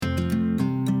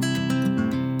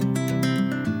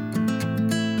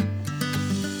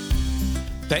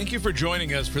Thank you for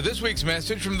joining us for this week's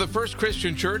message from the First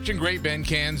Christian Church in Great Bend,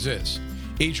 Kansas.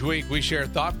 Each week we share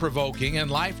thought-provoking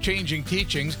and life-changing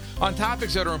teachings on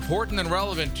topics that are important and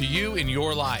relevant to you in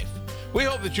your life. We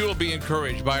hope that you will be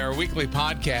encouraged by our weekly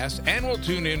podcast and will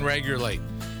tune in regularly.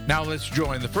 Now let's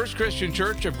join the First Christian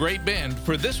Church of Great Bend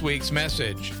for this week's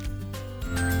message.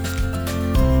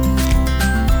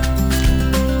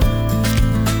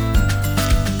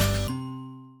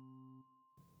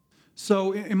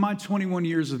 So in my 21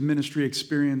 years of ministry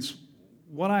experience,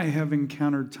 what I have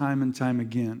encountered time and time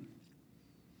again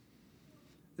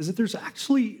is that there's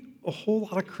actually a whole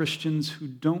lot of Christians who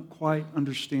don't quite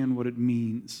understand what it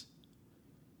means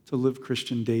to live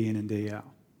Christian day in and day out.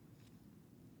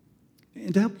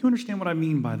 And to help you understand what I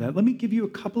mean by that, let me give you a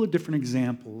couple of different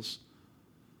examples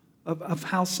of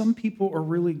how some people are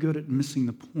really good at missing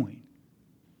the point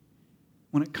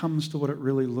when it comes to what it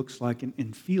really looks like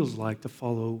and feels like to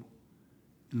follow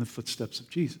in the footsteps of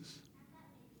Jesus.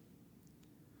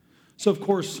 So, of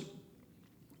course,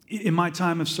 in my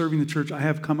time of serving the church, I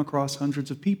have come across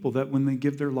hundreds of people that when they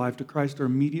give their life to Christ are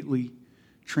immediately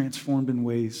transformed in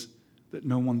ways that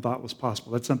no one thought was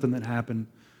possible. That's something that happened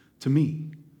to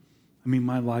me. I mean,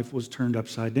 my life was turned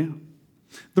upside down.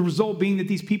 The result being that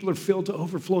these people are filled to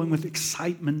overflowing with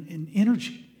excitement and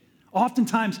energy,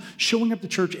 oftentimes showing up to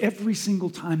church every single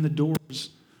time the doors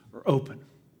are open.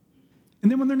 And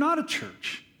then when they're not at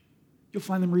church, you'll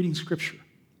find them reading Scripture,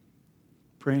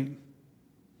 praying,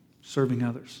 serving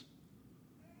others,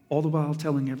 all the while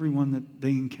telling everyone that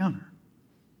they encounter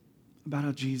about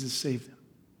how Jesus saved them,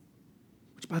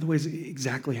 which, by the way, is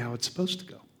exactly how it's supposed to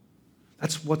go.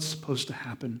 That's what's supposed to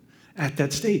happen at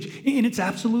that stage. And it's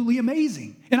absolutely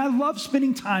amazing. And I love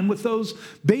spending time with those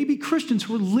baby Christians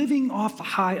who are living off the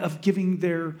high of giving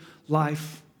their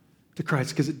life to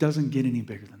Christ, because it doesn't get any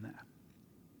bigger than that.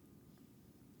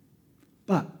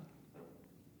 But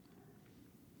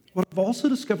what I've also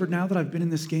discovered now that I've been in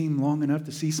this game long enough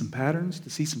to see some patterns, to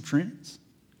see some trends,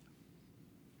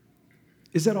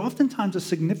 is that oftentimes a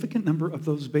significant number of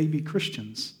those baby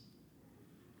Christians,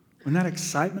 when that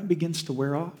excitement begins to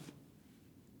wear off,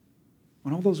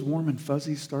 when all those warm and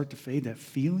fuzzies start to fade, that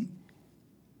feeling,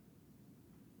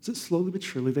 is that slowly but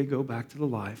surely they go back to the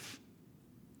life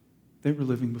they were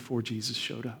living before Jesus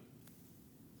showed up.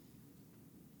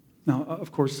 Now,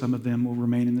 of course, some of them will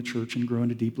remain in the church and grow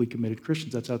into deeply committed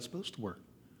Christians. That's how it's supposed to work.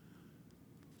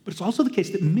 But it's also the case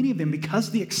that many of them,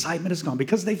 because the excitement is gone,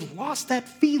 because they've lost that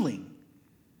feeling,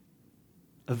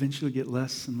 eventually get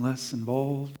less and less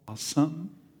involved, while some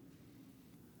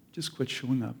just quit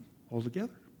showing up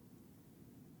altogether.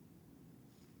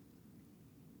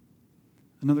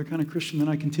 Another kind of Christian that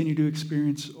I continue to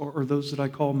experience are those that I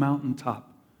call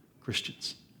mountaintop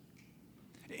Christians.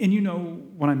 And you know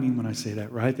what I mean when I say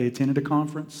that, right? They attended a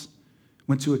conference,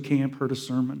 went to a camp, heard a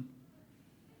sermon,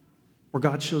 where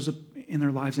God shows up in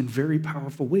their lives in very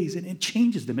powerful ways, and it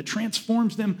changes them. It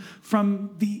transforms them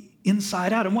from the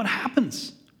inside out. And what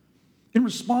happens? In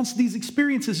response to these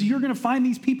experiences, you're going to find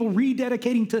these people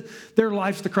rededicating to their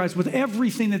lives to Christ with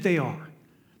everything that they are.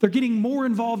 They're getting more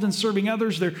involved in serving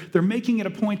others. They're making it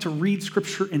a point to read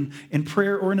Scripture and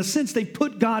prayer, or in a sense, they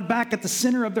put God back at the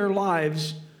center of their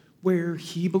lives where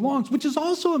He belongs, which is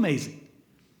also amazing.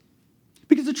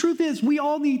 Because the truth is, we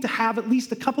all need to have at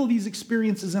least a couple of these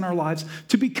experiences in our lives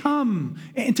to become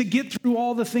and to get through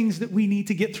all the things that we need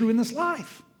to get through in this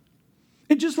life.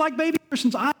 And just like baby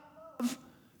Christians, I love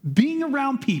being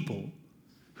around people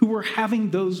who are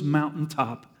having those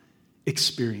mountaintop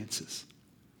experiences,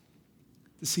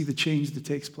 to see the change that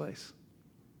takes place,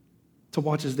 to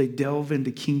watch as they delve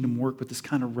into kingdom work with this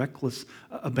kind of reckless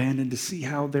abandon, to see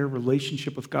how their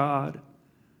relationship with God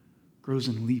grows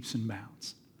in leaps and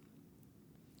bounds.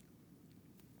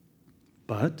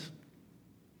 But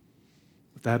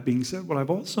with that being said, what I've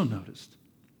also noticed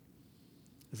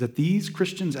is that these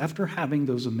Christians, after having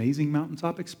those amazing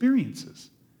mountaintop experiences,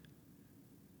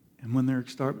 and when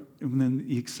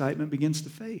the excitement begins to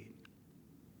fade,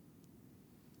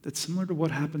 that's similar to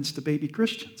what happens to baby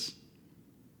Christians.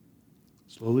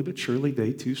 Slowly but surely,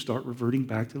 they too start reverting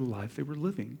back to the life they were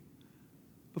living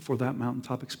before that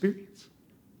mountaintop experience.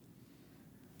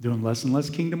 Doing less and less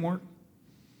kingdom work,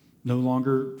 no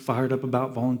longer fired up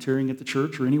about volunteering at the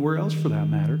church or anywhere else for that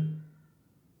matter.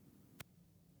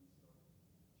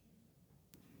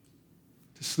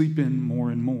 To sleep in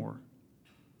more and more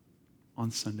on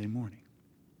Sunday morning.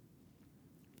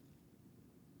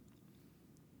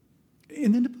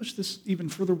 And then to push this even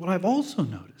further, what I've also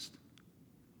noticed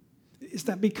is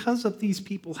that because of these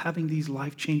people having these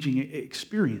life-changing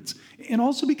experience, and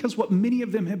also because what many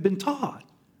of them have been taught,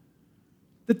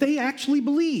 that they actually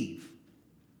believe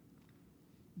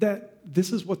that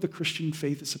this is what the Christian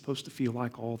faith is supposed to feel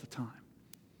like all the time.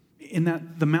 In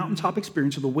that the mountaintop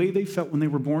experience, or the way they felt when they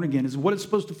were born again, is what it's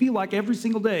supposed to feel like every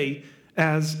single day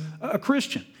as a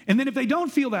Christian. And then if they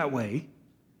don't feel that way,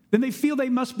 then they feel they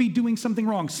must be doing something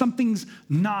wrong. Something's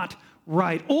not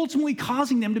right, ultimately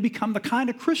causing them to become the kind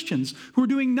of Christians who are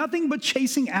doing nothing but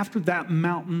chasing after that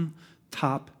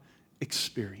mountaintop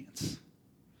experience,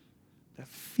 that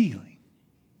feeling.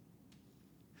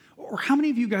 Or how many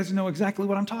of you guys know exactly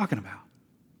what I'm talking about?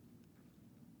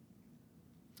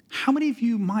 How many of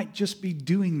you might just be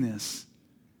doing this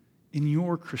in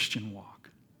your Christian walk?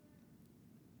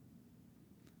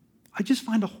 I just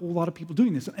find a whole lot of people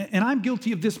doing this, and I'm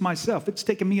guilty of this myself. It's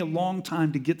taken me a long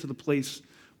time to get to the place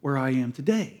where I am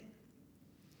today.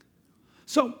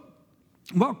 So,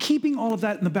 while keeping all of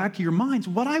that in the back of your minds,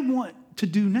 what I want to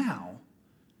do now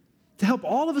to help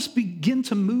all of us begin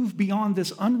to move beyond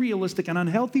this unrealistic and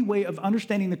unhealthy way of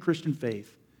understanding the Christian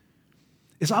faith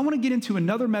is I want to get into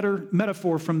another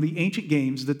metaphor from the ancient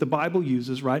games that the Bible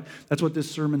uses, right? That's what this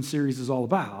sermon series is all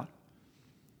about,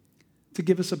 to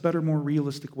give us a better, more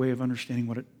realistic way of understanding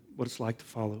what it's like to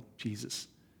follow Jesus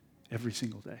every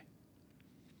single day.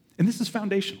 And this is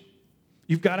foundational.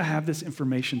 You've got to have this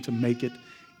information to make it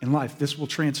in life. This will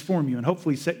transform you and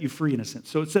hopefully set you free in a sense.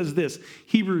 So it says this,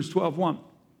 Hebrews 12:1.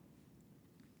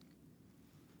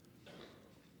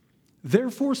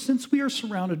 Therefore, since we are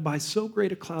surrounded by so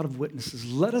great a cloud of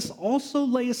witnesses, let us also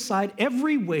lay aside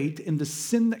every weight and the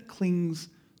sin that clings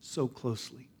so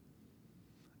closely.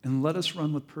 And let us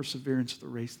run with perseverance the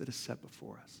race that is set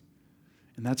before us.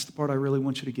 And that's the part I really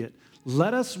want you to get.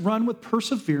 Let us run with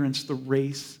perseverance the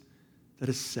race that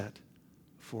is set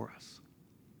before us.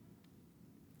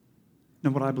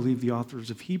 Now, what I believe the authors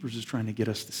of Hebrews is trying to get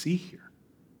us to see here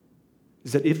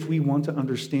is that if we want to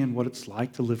understand what it's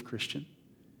like to live Christian,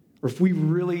 or if we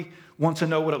really want to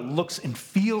know what it looks and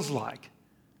feels like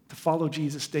to follow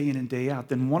Jesus day in and day out,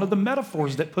 then one of the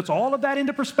metaphors that puts all of that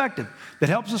into perspective, that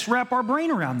helps us wrap our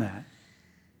brain around that,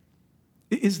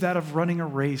 is that of running a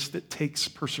race that takes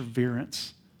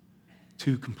perseverance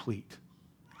to complete.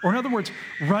 Or in other words,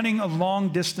 running a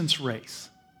long-distance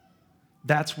race.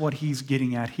 That's what he's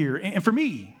getting at here. And for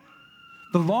me,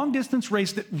 the long-distance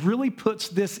race that really puts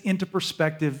this into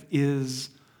perspective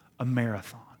is a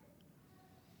marathon.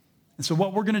 And so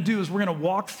what we're going to do is we're going to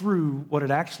walk through what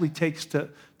it actually takes to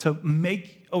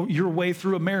make your way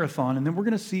through a marathon, and then we're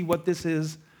going to see what this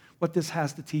is, what this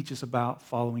has to teach us about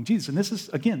following Jesus. And this is,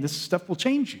 again, this stuff will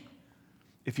change you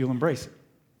if you'll embrace it.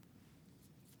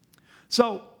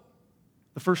 So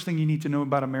the first thing you need to know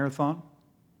about a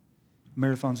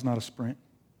marathon's not a sprint.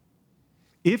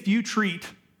 If you treat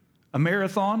a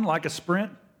marathon like a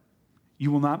sprint, you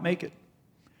will not make it.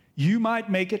 You might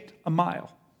make it a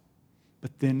mile,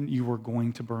 but then you are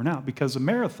going to burn out, because a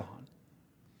marathon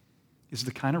is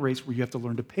the kind of race where you have to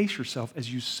learn to pace yourself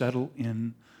as you settle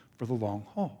in for the long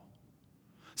haul.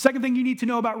 Second thing you need to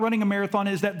know about running a marathon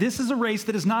is that this is a race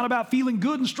that is not about feeling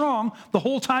good and strong the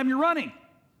whole time you're running,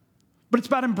 but it's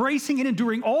about embracing and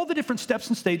enduring all the different steps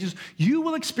and stages you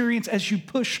will experience as you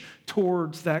push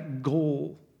towards that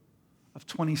goal of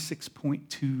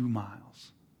 26.2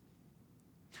 miles.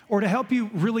 Or to help you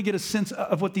really get a sense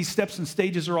of what these steps and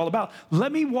stages are all about,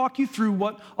 let me walk you through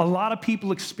what a lot of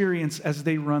people experience as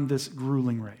they run this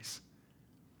grueling race.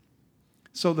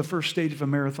 So the first stage of a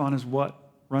marathon is what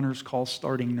runners call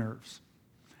starting nerves.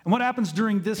 And what happens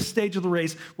during this stage of the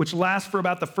race, which lasts for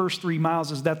about the first 3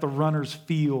 miles, is that the runners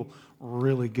feel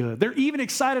really good. They're even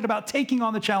excited about taking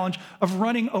on the challenge of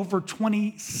running over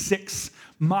 26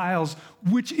 miles,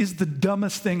 which is the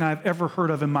dumbest thing I've ever heard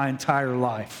of in my entire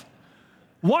life.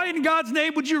 Why in God's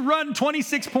name would you run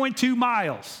 26.2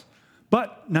 miles?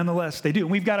 But nonetheless, they do. And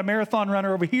we've got a marathon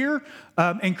runner over here.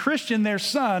 And Christian, their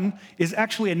son, is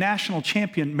actually a national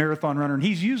champion marathon runner. And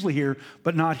he's usually here,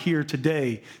 but not here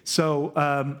today.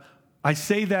 So I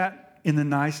say that in the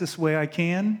nicest way I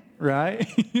can, right?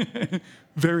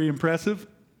 Very impressive.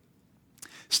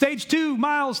 Stage 2,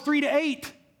 miles 3 to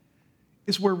 8,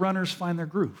 is where runners find their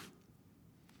groove.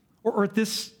 Or at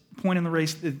this point in the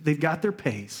race, they've got their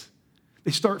pace. They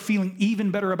start feeling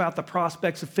even better about the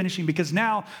prospects of finishing, because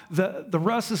now the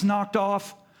rust is knocked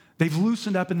off, they've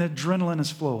loosened up, and the adrenaline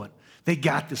is flowing. They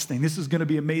got this thing. This is going to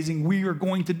be amazing. We are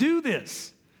going to do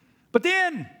this. But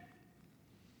then,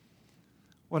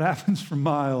 what happens from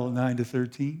mile 9 to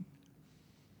 13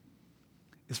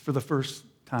 is, for the first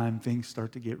time, things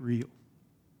start to get real.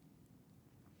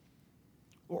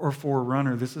 Or for a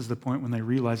runner, this is the point when they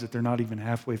realize that they're not even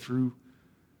halfway through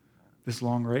this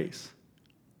long race.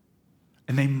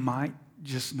 And they might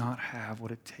just not have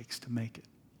what it takes to make it.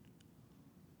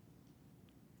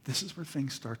 This is where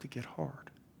things start to get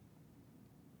hard.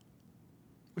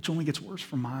 which only gets worse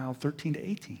from mile 13 to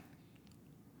 18.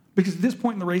 Because at this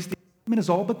point in the race, the excitement is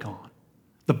all but gone.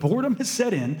 The boredom has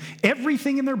set in.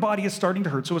 Everything in their body is starting to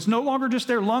hurt. So it's no longer just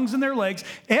their lungs and their legs.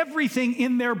 Everything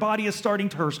in their body is starting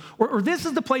to hurt. Or this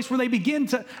is the place where they begin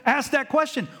to ask that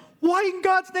question, why in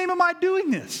God's name am I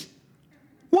doing this?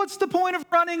 What's the point of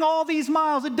running all these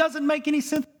miles? It doesn't make any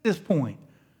sense at this point.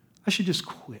 I should just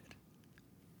quit.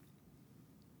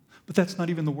 But that's not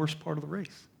even the worst part of the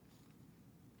race.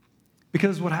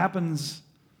 Because what happens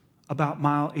about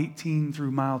mile 18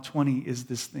 through mile 20 is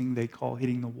this thing they call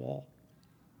hitting the wall.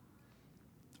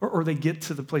 Or they get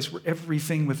to the place where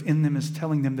everything within them is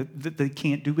telling them that they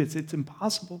can't do it. It's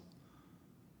impossible.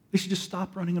 They should just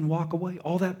stop running and walk away.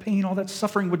 All that pain, all that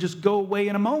suffering would just go away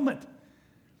in a moment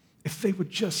if they would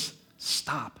just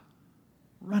stop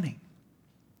running.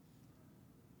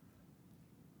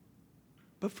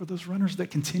 But for those runners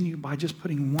that continue by just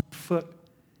putting one foot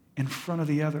in front of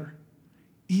the other,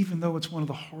 even though it's one of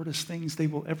the hardest things they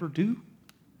will ever do,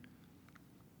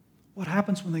 what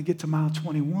happens when they get to mile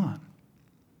 21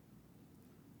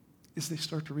 is they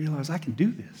start to realize, I can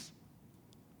do this.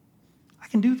 I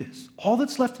can do this. All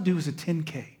that's left to do is a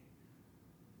 10K.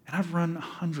 And I've run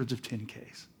hundreds of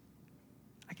 10Ks.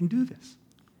 I can do this.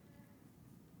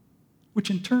 Which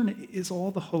in turn is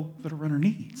all the hope that a runner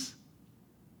needs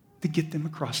to get them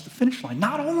across the finish line.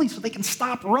 Not only so they can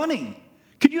stop running.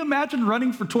 Could you imagine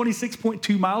running for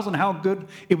 26.2 miles and how good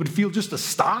it would feel just to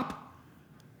stop?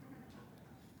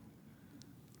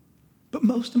 But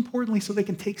most importantly, so they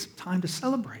can take some time to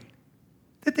celebrate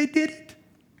that they did it.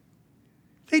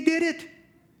 They did it.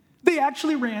 They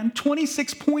actually ran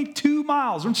 26.2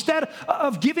 miles. Instead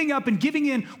of giving up and giving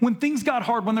in when things got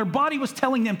hard, when their body was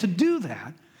telling them to do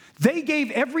that, they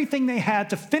gave everything they had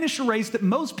to finish a race that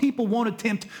most people won't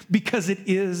attempt because it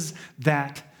is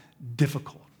that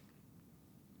difficult.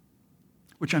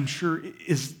 Which I'm sure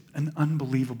is an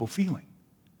unbelievable feeling.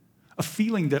 A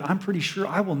feeling that I'm pretty sure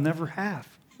I will never have.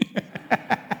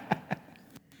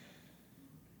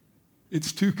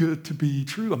 It's too good to be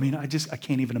true. I mean, I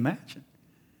can't even imagine.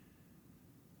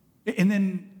 And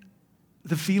then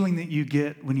the feeling that you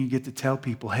get when you get to tell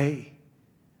people, hey,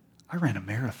 I ran a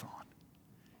marathon.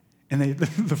 And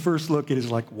the first look at it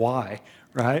is like, why,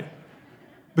 right?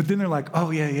 But then they're like,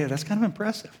 oh, yeah, that's kind of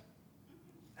impressive.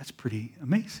 That's pretty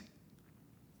amazing.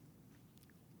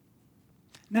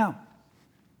 Now,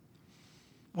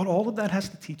 what all of that has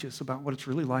to teach us about what it's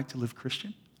really like to live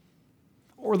Christian,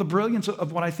 or the brilliance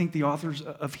of what I think the authors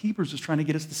of Hebrews is trying to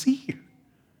get us to see here,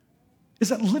 is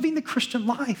that living the Christian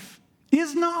life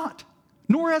is not,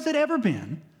 nor has it ever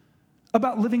been,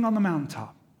 about living on the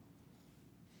mountaintop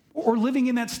or living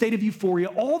in that state of euphoria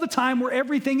all the time where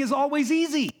everything is always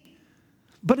easy.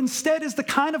 But instead is the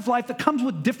kind of life that comes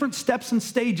with different steps and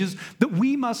stages that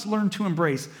we must learn to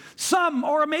embrace. Some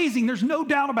are amazing, there's no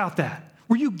doubt about that,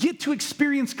 where you get to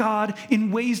experience God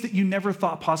in ways that you never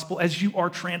thought possible as you are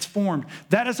transformed.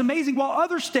 That is amazing, while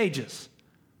other stages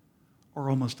are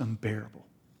almost unbearable,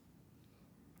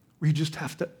 where you just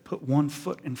have to put one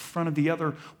foot in front of the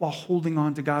other while holding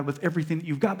on to God with everything that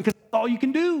you've got, because that's all you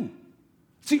can do.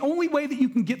 It's the only way that you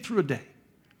can get through a day.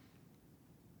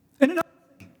 And another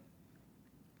thing,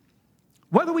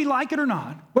 whether we like it or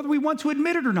not, whether we want to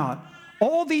admit it or not,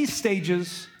 all these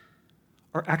stages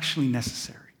are actually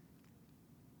necessary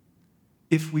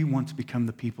if we want to become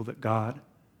the people that God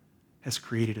has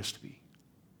created us to be,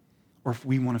 or if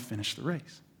we want to finish the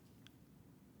race.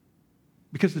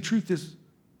 Because the truth is,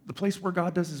 the place where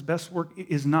God does his best work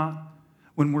is not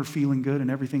when we're feeling good and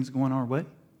everything's going our way.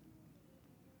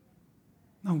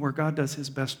 No, where God does his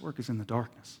best work is in the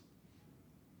darkness,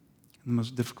 in the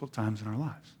most difficult times in our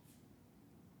lives.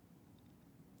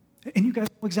 And you guys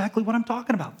know exactly what I'm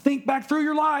talking about. Think back through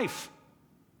your life.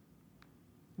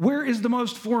 Where is the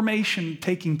most formation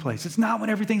taking place? It's not when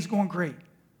everything's going great.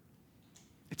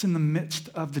 It's in the midst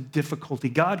of the difficulty.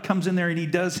 God comes in there and he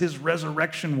does his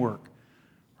resurrection work,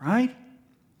 right?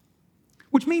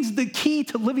 Which means the key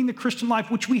to living the Christian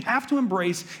life, which we have to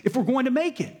embrace if we're going to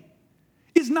make it,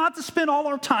 is not to spend all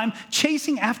our time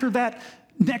chasing after that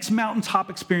next mountaintop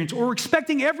experience or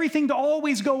expecting everything to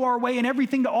always go our way and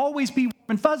everything to always be warm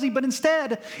and fuzzy, but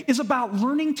instead is about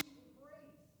learning to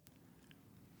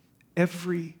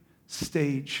every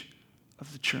stage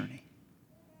of the journey.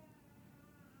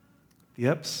 The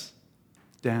ups,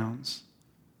 downs,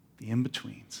 the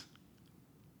in-betweens.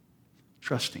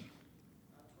 Trusting.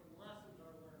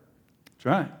 That's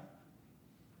right.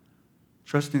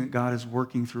 Trusting that God is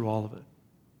working through all of it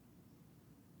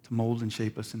to mold and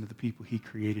shape us into the people he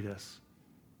created us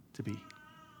to be.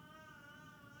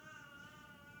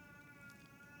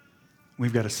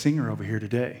 We've got a singer over here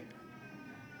today.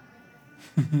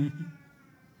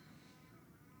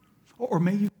 Or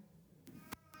may you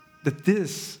that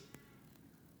this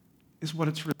is what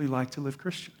it's really like to live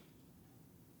Christian.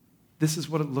 This is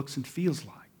what it looks and feels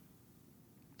like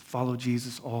to follow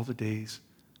Jesus all the days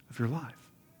of your life.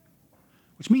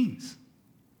 Which means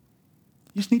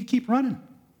you just need to keep running.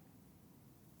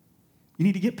 You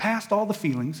need to get past all the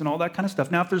feelings and all that kind of stuff.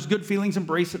 Now, if there's good feelings,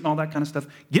 embrace it and all that kind of stuff.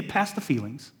 Get past the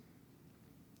feelings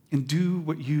and do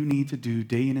what you need to do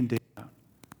day in and day out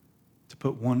to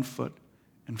put one foot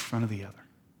in front of the other.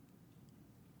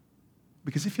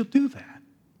 Because if you'll do that,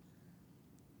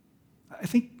 I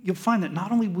think you'll find that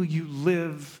not only will you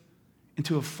live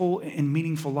into a full and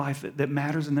meaningful life that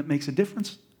matters and that makes a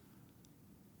difference,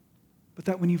 but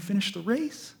that when you finish the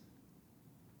race,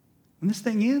 when this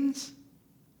thing ends,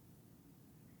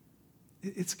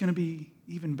 it's going to be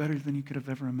even better than you could have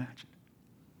ever imagined.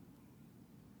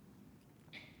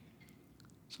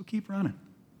 So keep running.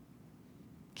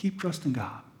 Keep trusting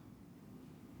God.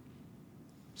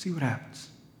 See what happens.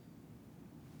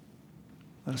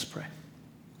 Let us pray.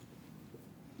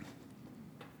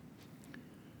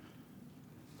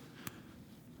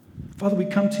 Father, we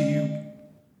come to you,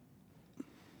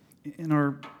 and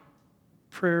our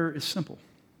prayer is simple.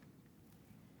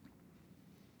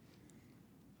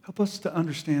 Help us to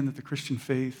understand that the Christian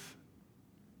faith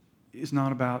is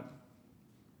not about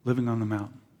living on the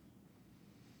mountain.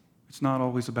 It's not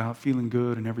always about feeling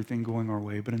good and everything going our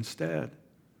way, but instead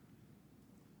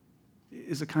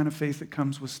is a kind of faith that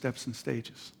comes with steps and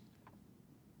stages.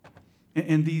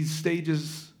 And these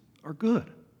stages are good.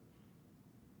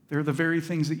 They're the very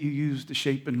things that you use to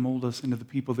shape and mold us into the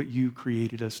people that you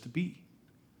created us to be.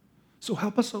 So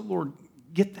help us, oh Lord,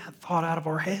 get that thought out of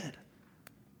our head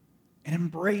and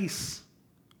embrace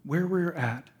where we're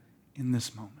at in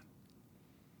this moment.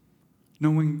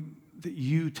 Knowing that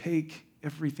you take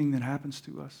everything that happens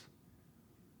to us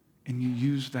and you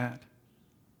use that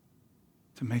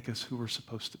to make us who we're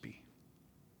supposed to be.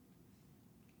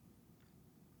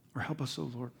 Or help us, oh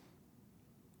Lord,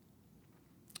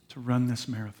 to run this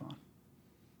marathon,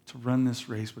 to run this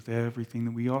race with everything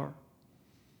that we are,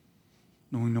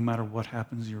 knowing no matter what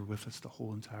happens, you're with us the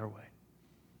whole entire way.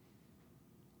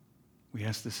 We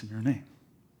ask this in your name.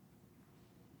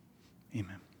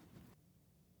 Amen.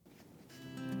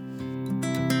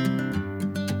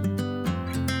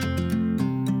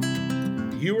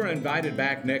 You are invited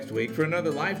back next week for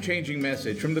another life-changing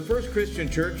message from the First Christian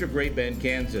Church of Great Bend,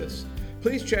 Kansas.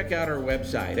 Please check out our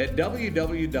website at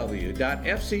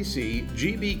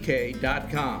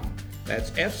www.fccgbk.com.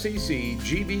 That's fccgbk.com.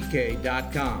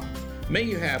 May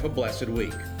you have a blessed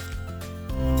week.